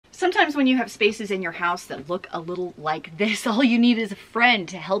Sometimes when you have spaces in your house that look a little like this, all you need is a friend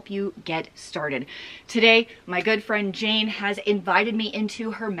to help you get started. Today, my good friend Jane has invited me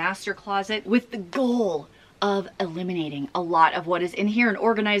into her master closet with the goal of eliminating a lot of what is in here and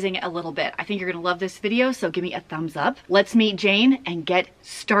organizing it a little bit. I think you're gonna love this video, so give me a thumbs up. Let's meet Jane and get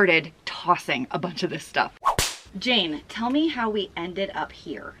started tossing a bunch of this stuff. Jane, tell me how we ended up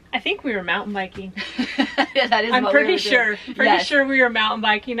here. I think we were mountain biking. That is I'm what pretty we were sure. doing. Pretty Yes. sure we were mountain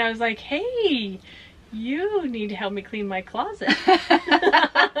biking. I was like, hey, you need to help me clean my closet.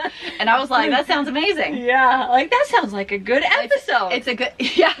 And I was like, that sounds amazing. Yeah, like that sounds like a good episode. It's a good,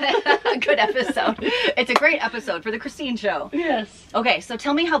 yeah, a good episode. It's a great episode for the Christine show. Yes. Okay, so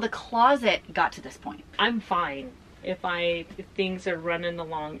tell me how the closet got to this point. I'm fine if things are running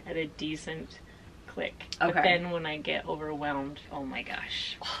along at a decent click. Okay. But then when I get overwhelmed, oh my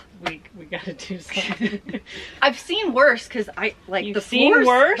gosh, we gotta do something. I've seen worse because You've seen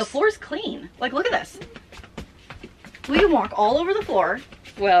worse? The floor's clean. Like, look at this. We can walk all over the floor.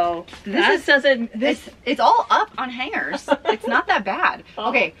 Well, It's all up on hangers. It's not that bad.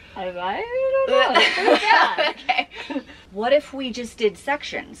 Okay. I don't know. Yeah. Okay. What if we just did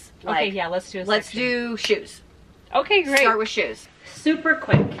sections? Okay, yeah, let's do a Let's section. do shoes. Okay, great. Start with shoes. Super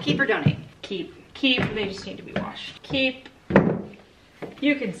quick. Keep or donate? Keep. They just need to be washed. Keep.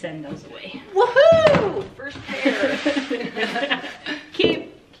 You can send those away. Woohoo! First pair.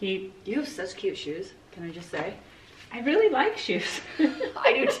 Keep. You have such cute shoes, can I just say? I really like shoes.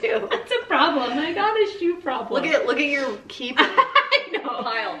 I do too. That's a problem. I got a shoe problem. Look at your keep I know.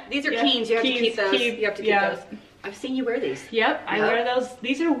 pile. These are Yeah, keens. You have to keep those. keep, You have to keep yeah. those. I've seen you wear these. Yep, I wear those.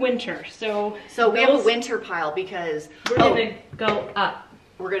 These are winter, so We have a winter pile because we're gonna go up.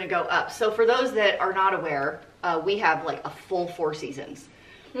 we're gonna go up. So for those that are not aware, we have like a full 4 seasons.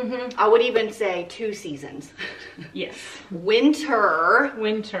 I would even say 2 seasons. Yes. Winter,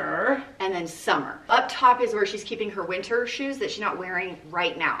 And then summer. Up top is where she's keeping her winter shoes that she's not wearing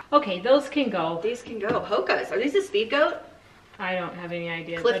right now. okay, those can go. These can go. Hoka's. Are these a Speed Goat? I don't have any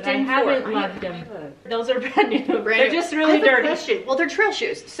idea, Clifton but I haven't Ford. loved them. Those are brand new. Brand They're new. just I really have a dirty. question. Well, they're trail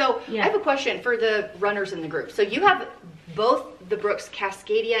shoes. So Yeah. I have a question for the runners in the group. So you have both the Brooks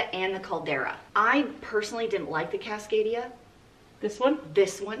Cascadia and the Caldera. I personally didn't like the Cascadia. This one?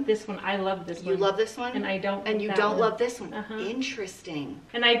 This one. This one. I love this one. You love this one? And I don't. And you that don't one. love this one. Uh-huh. Interesting.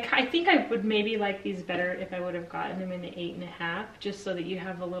 And I think I would maybe like these better if I would have gotten them in the 8.5, just so that you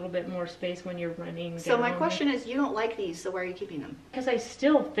have a little bit more space when you're running. So my question is, you don't like these, so why are you keeping them? Because I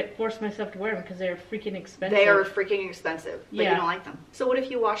still force myself to wear them because they're freaking expensive. They are freaking expensive, but Yeah. you don't like them. So what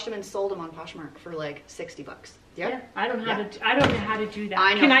if you washed them and sold them on Poshmark for like $60? Yeah, I don't know how to do that.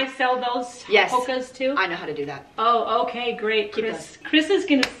 I know. Can I sell those Yes. Hokas too? I know how to do that. Oh, okay, great. Keep Chris is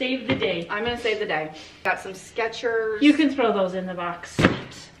gonna save the day. I'm gonna save the day. Got some Skechers. You can throw those in the box.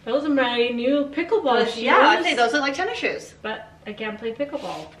 Those are my new pickleball shoes. Yeah, I'd say those are like tennis shoes. But I can't play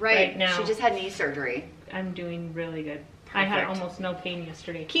pickleball Right now. She just had knee surgery. I'm doing really good. I had Perfect. almost no pain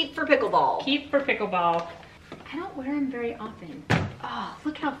yesterday. Keep for pickleball. Keep for pickleball. I don't wear them very often. Oh,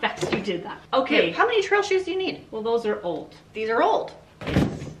 look how fast you did that. Okay. How many trail shoes do you need? Well, those are old. These are old.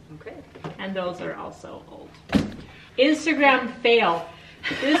 Yes. Okay. And those are also old. Instagram fail.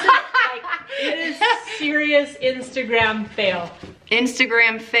 This is like, it is serious Instagram fail.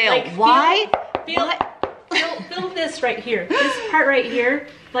 Instagram fail. Like, Why? Feel this right here. This part right here.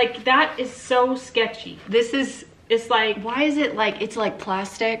 Like, that is so sketchy. This is, It's like, why is it like, it's like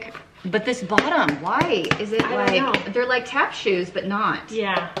plastic? But this bottom, why is it I like, don't know. they're like tap shoes, but not.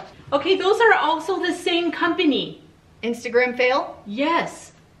 yeah. Okay, those are also the same company. Instagram fail?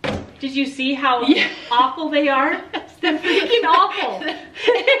 Yes. Did you see how awful they are? They're freaking awful.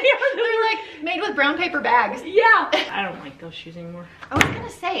 They're like made with brown paper bags. Yeah. I don't like those shoes anymore. I was gonna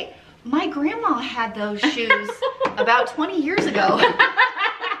say, my grandma had those shoes about 20 years ago.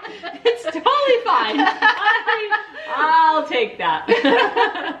 It's totally fine. I'll take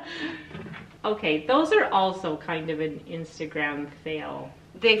that. Okay, those are also kind of an Instagram fail.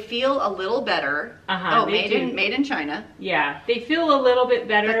 They feel a little better. Uh-huh, Oh, they do. made in China. Yeah, they feel a little bit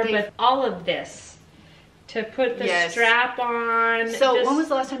better, But but all of this to put the Yes. strap on. So just- when was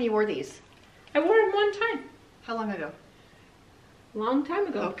the last time you wore these? I wore them one time. How long ago? Long time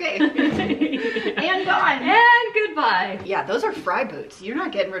ago. Okay. And And gone. And goodbye. Yeah, those are fry boots. You're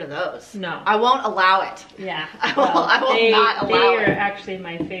not getting rid of those. No. I won't allow it. Yeah. I will not allow They it. are actually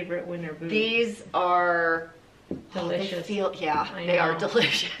my favorite winter boots. These are Delicious. They feel, yeah, I they are know.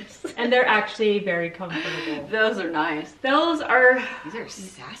 delicious. And they're actually very comfortable. Those are nice. Those are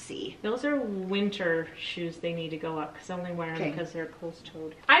sassy. winter shoes. They need to go up because I only wear them Okay. because they're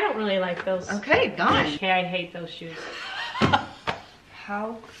closed-toed. I don't really like those. Okay, gosh. Okay, I hate those shoes.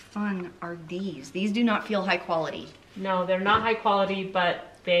 How fun are these? These do not feel high quality. No, they're not high quality,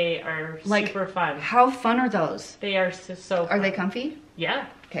 but they are Like, super fun. How fun are those? They are so fun. Are they comfy? Yeah.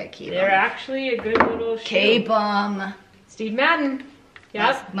 Okay, keep They're them. actually a good little shoe. Keep them. Steve Madden.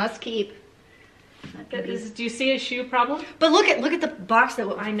 Yep. Must keep. Do you see a shoe problem? But look at the box that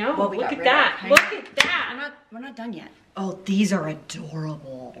I know. what we Look got at rid of. that. Look at that. We're not done yet. Oh, these are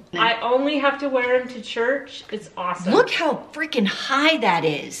adorable. I only have to wear them to church. It's awesome. Look how freaking high that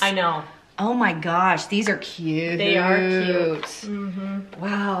is. I know. Oh my gosh, these are cute. They are cute. Mm-hmm.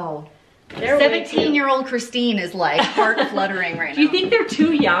 Wow. They're 17-year-old Christine is like heart fluttering right now. Do you think they're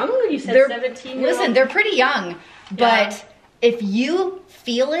too young? You said 17-year-old. Listen, they're pretty young, but Yeah. if you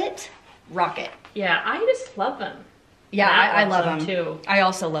feel it, rock it. Yeah, I just love them. Yeah, Matt I loves love them too. I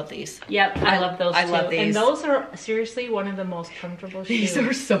also love these. Yep, I love those I too. love these. And those are seriously one of the most comfortable shoes. These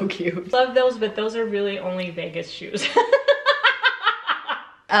are so cute. Love those, but those are really only Vegas shoes.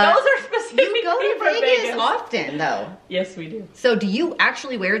 Those are specifically You go to for Vegas often, though. Yes, we do. So do you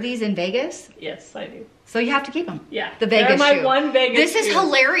actually wear these in Vegas? Yes, I do. So you have to keep them. Yeah. The Vegas They're my shoe. one Vegas This is shoe.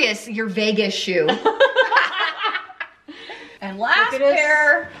 hilarious, your Vegas shoe. And last Look at us.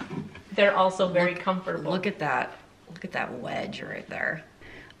 pair. They're also very comfortable. Look at that. Look at that wedge right there.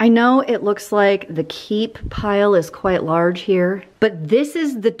 I know it looks like the keep pile is quite large here, but this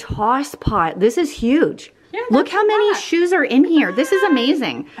is the toss pile. This is huge. Yeah, look that's how a many lot. shoes are in here. This is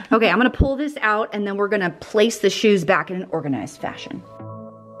amazing. Okay, I'm gonna pull this out and then we're gonna place the shoes back in an organized fashion.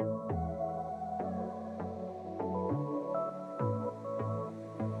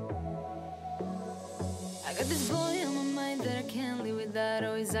 I got this boy on my mind that I can't live without.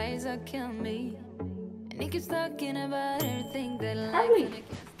 Oh, his eyes are killing me. And he keeps talking about everything that I Harley, like.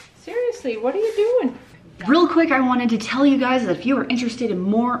 seriously, what are you doing? Real quick, I wanted to tell you guys that if you are interested in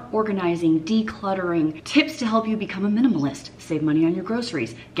more organizing, decluttering, tips to help you become a minimalist, save money on your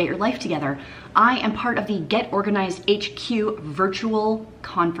groceries, get your life together, I am part of the Get Organized HQ virtual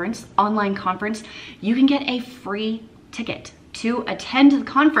conference, online conference. You can get a free ticket to attend the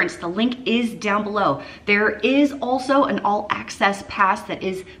conference. The link is down below. There is also an all access pass that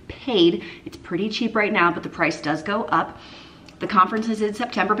is paid. It's pretty cheap right now, but the price does go up. The conference is in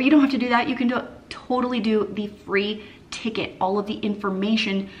September, but you don't have to do that. You can totally do the free ticket. All of the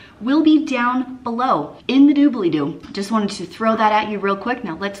information will be down below in the doobly-doo. Just wanted to throw that at you real quick.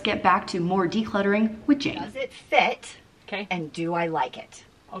 Now let's get back to more decluttering with Jane. Does it fit? Okay. And do I like it?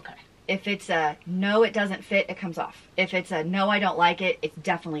 Okay. If it's a no, it doesn't fit, it comes off. If it's a no, I don't like it, it's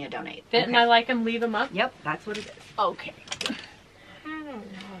definitely a donate. Fit and I like them, leave them up? Yep, that's what it is. Okay. I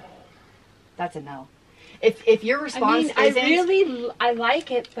don't know. That's a no. If your response isn't, I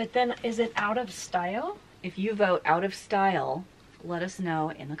like it, but then is it out of style? if you vote out of style, let us know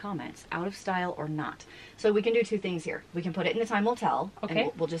in the comments, out of style or not. So we can do two things here. We can put it in the time will tell, Okay.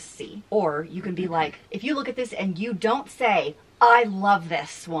 and we'll just see. Or you can be like, if you look at this and you don't say, I love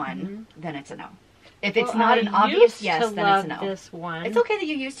this one, then it's a no. If it's not an obvious yes, then it's a no. This one. It's okay that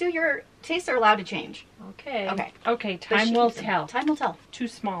you used to. Your tastes are allowed to change. Okay. Okay. Okay. But Time she will keeps it. tell. Time will tell. Too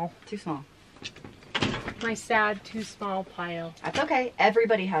small. Too small. My sad too small pile. That's okay.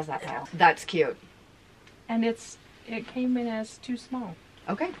 Everybody has that pile. That's cute. And it came in as too small.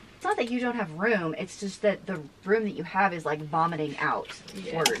 Okay. It's not that you don't have room. It's just that the room that you have is like vomiting out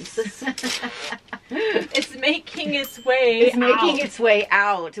words. It's making its way It's making its way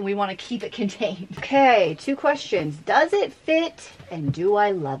out, and we want to keep it contained. Okay, two questions. Does it fit, and do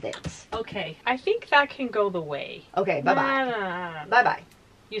I love it? Okay. I think that can go the way. Okay, bye-bye. Nah. Bye-bye.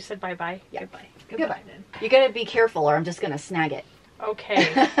 You said bye-bye? Yeah. Goodbye. Goodbye. then. You gotta be careful, or I'm just gonna snag it.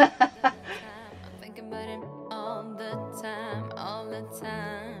 Okay. I'm thinking about him all the time, all the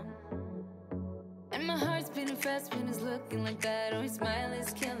time. And my heart's beating fast when he's looking like that. Oh, his smile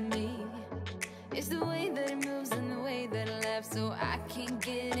is killing me. It's the way that he moves and the way that he laughs, so I can't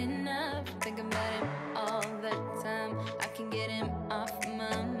get enough. Thinking about him all the time. I can't get him off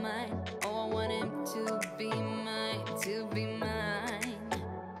my mind. Oh, I want him to be mine, to be mine.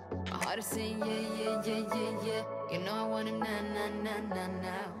 My heart is saying yeah, yeah, yeah, yeah, yeah. You know I want him now, now, now, now,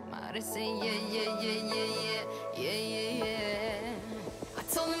 now. My heart is saying yeah, yeah, yeah, yeah, yeah, yeah, yeah, yeah. I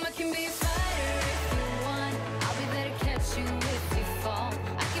told him I can be a fighter if you want. I'll be there to catch you if you fall.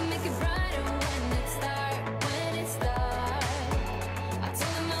 I can make it brighter when it starts, when it starts. I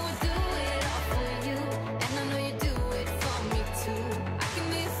told him I would do it all for you, and I know you do it for me too. I can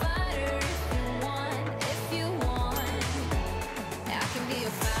be a fighter if you want, if you want. I can be a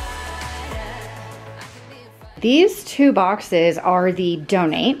fighter. I can be a fighter. These two boxes are the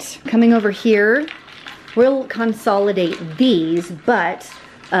donate. Coming over here, we'll consolidate these, but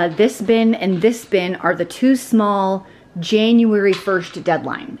this bin and this bin are the two small January 1st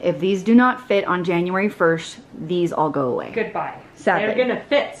deadline. If these do not fit on January 1st, these all go away. Goodbye. Sadly. They're gonna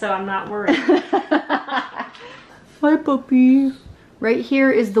fit, so I'm not worried. Hi, puppy. Right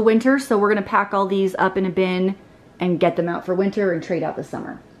here is the winter, so we're gonna pack all these up in a bin and get them out for winter and trade out the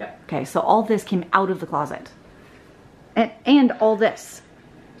summer. Yep. Okay, so all this came out of the closet. And all this.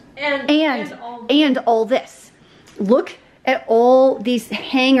 And all this. Look at all these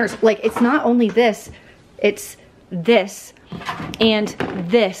hangers. Like, it's not only this, it's this and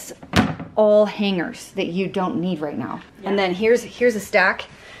this, all hangers that you don't need right now. Yeah. And then here's a stack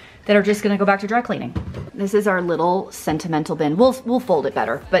that are just gonna go back to dry cleaning. This is our little sentimental bin. We'll fold it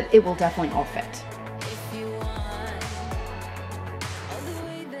better, but it will definitely all fit.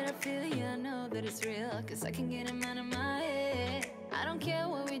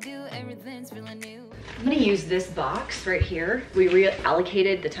 I'm gonna use this box right here. We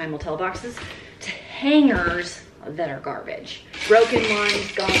reallocated the Time Will Tell boxes to hangers that are garbage. Broken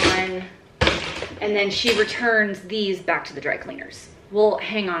ones, gone. And then she returns these back to the dry cleaners. We'll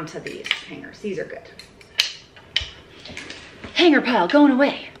hang on to these hangers. These are good. Hanger pile going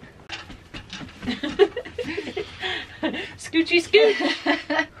away. Scoochy scoot.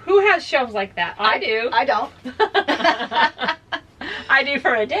 Who has shelves like that? I do. I don't. I do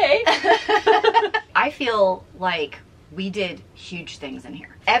for a day. I feel like we did huge things in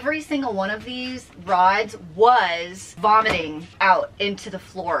here. Every single one of these rods was vomiting out into the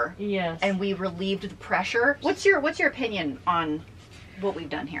floor. Yes. And we relieved the pressure. What's your opinion on what we've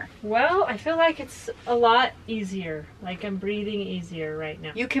done here? Well, I feel like it's a lot easier. Like I'm breathing easier right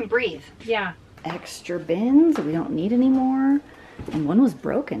now. You can breathe. Yeah. Extra bins we don't need anymore. And one was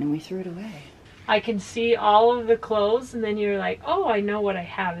broken and we threw it away. I can see all of the clothes and then you're like, oh, I know what I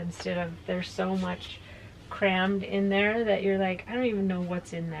have, instead of there's so much crammed in there that you're like, I don't even know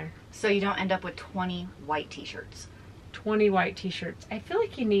what's in there. So you don't end up with 20 white t-shirts. 20 white t-shirts. I feel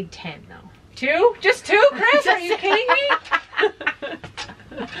like you need 10 though. 2? Just 2, Chris? Are you kidding me?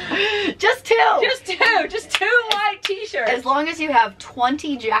 Just 2. Just 2 white t-shirts. As long as you have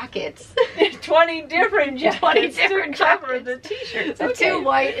 20 jackets. 20 different jackets. 20 different to cover jackets. the t-shirts. So okay. 2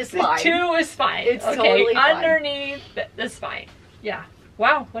 white is fine. 2 is fine. It's okay. totally fine. Underneath, that's fine. Yeah.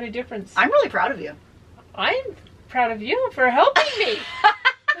 Wow, what a difference. I'm really proud of you. I'm proud of you for helping me.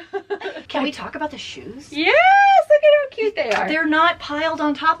 Can we talk about the shoes? Yes, look at how cute they are. They're not piled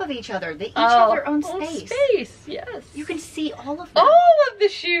on top of each other. They each have their own space. Space, yes. You can see all of them. All of the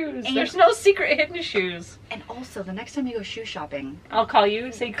shoes. And there's no secret hidden shoes. And also, the next time you go shoe shopping, I'll call you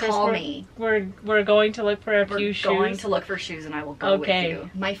and say, Chris, call me. We're going to look for a few shoes. We're going to look for shoes and I will go with you.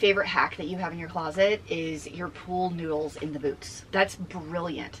 My favorite hack that you have in your closet is your pool noodles in the boots. That's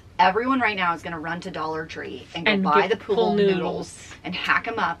brilliant. Everyone right now is going to run to Dollar Tree and go buy the pool noodles and hack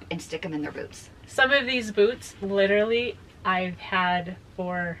them up and stick them in their boots. Some of these boots, literally, I've had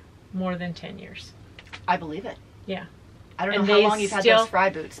for more than 10 years. I believe it. Yeah. I don't know how long you've had those Fry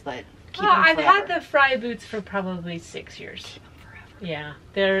boots, but keep them I've forever. had the Fry boots for probably 6 years. Keep them forever. Yeah.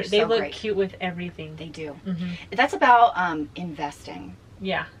 They're they so look great. cute with everything. They do. Mm-hmm. That's about investing.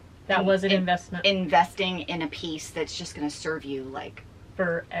 Yeah. That was an investment. Investing in a piece that's just going to serve you like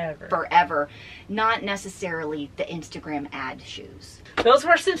forever. Not necessarily the Instagram ad shoes. Those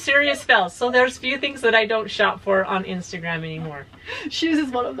were some serious fails. So there's few things that I don't shop for on Instagram anymore. Shoes is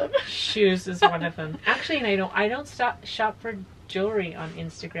one of them. Shoes is one of them. Actually, and I don't shop for jewelry on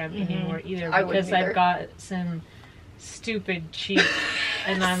Instagram anymore either, because I've got some stupid cheap,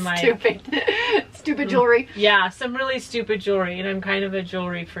 and I'm like stupid jewelry. Yeah, some really stupid jewelry, and I'm kind of a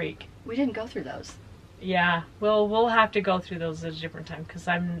jewelry freak. We didn't go through those. Yeah, well, we'll have to go through those at a different time, because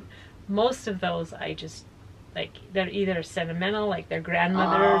most of those I just, like, they're either sentimental, like their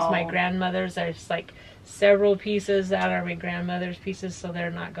grandmothers. My grandmothers, there's like several pieces that are my grandmother's pieces, so they're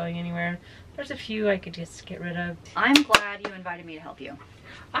not going anywhere. There's a few I could just get rid of. I'm glad you invited me to help you.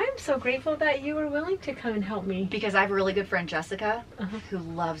 I'm so grateful that you were willing to come and help me. Because I have a really good friend, Jessica, who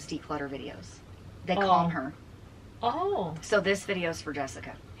loves declutter videos. They calm her. Oh. So this video is for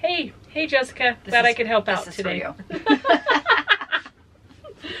Jessica. Hey Jessica, glad I could help out today. For you.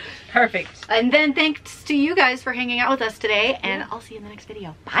 Perfect. And then thanks to you guys for hanging out with us today, and I'll see you in the next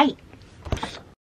video. Bye.